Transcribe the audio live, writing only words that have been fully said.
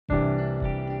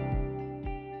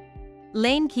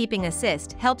Lane keeping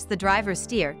assist helps the driver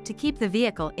steer to keep the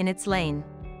vehicle in its lane.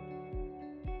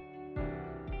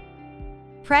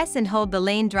 Press and hold the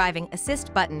lane driving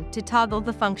assist button to toggle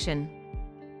the function.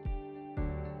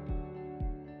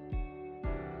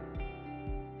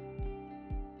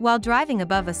 While driving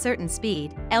above a certain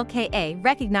speed, LKA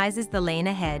recognizes the lane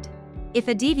ahead. If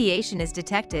a deviation is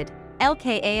detected,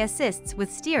 LKA assists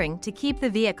with steering to keep the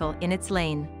vehicle in its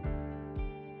lane.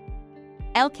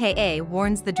 LKA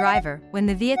warns the driver when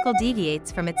the vehicle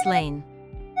deviates from its lane.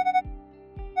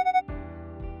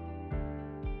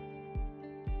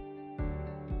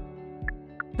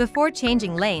 Before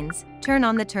changing lanes, turn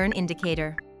on the turn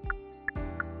indicator.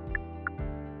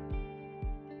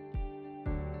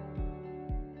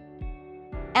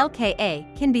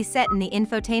 LKA can be set in the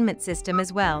infotainment system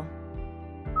as well.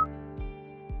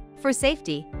 For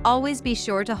safety, always be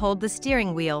sure to hold the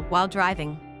steering wheel while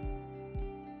driving.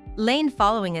 Lane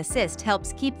following assist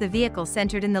helps keep the vehicle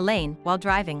centered in the lane while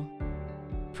driving.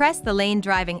 Press the lane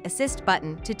driving assist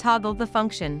button to toggle the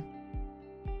function.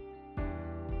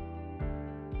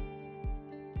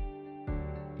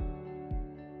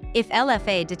 If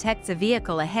LFA detects a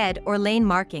vehicle ahead or lane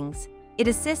markings, it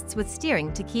assists with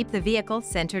steering to keep the vehicle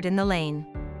centered in the lane.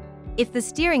 If the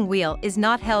steering wheel is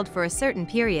not held for a certain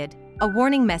period, a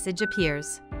warning message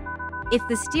appears. If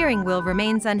the steering wheel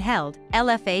remains unheld,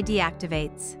 LFA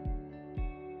deactivates.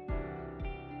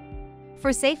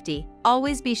 For safety,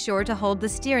 always be sure to hold the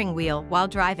steering wheel while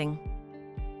driving.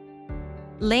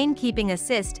 Lane keeping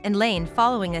assist and lane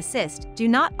following assist do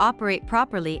not operate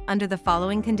properly under the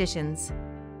following conditions.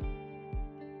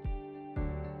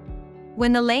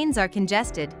 When the lanes are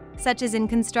congested, such as in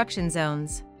construction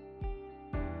zones.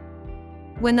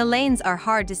 When the lanes are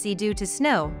hard to see due to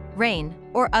snow, rain,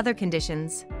 or other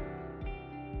conditions.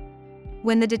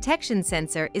 When the detection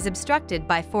sensor is obstructed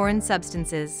by foreign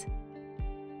substances.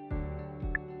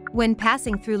 When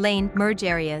passing through lane merge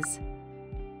areas.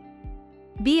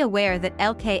 Be aware that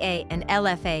LKA and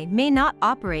LFA may not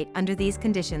operate under these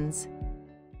conditions.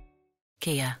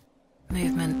 Kia,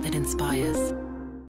 movement that inspires.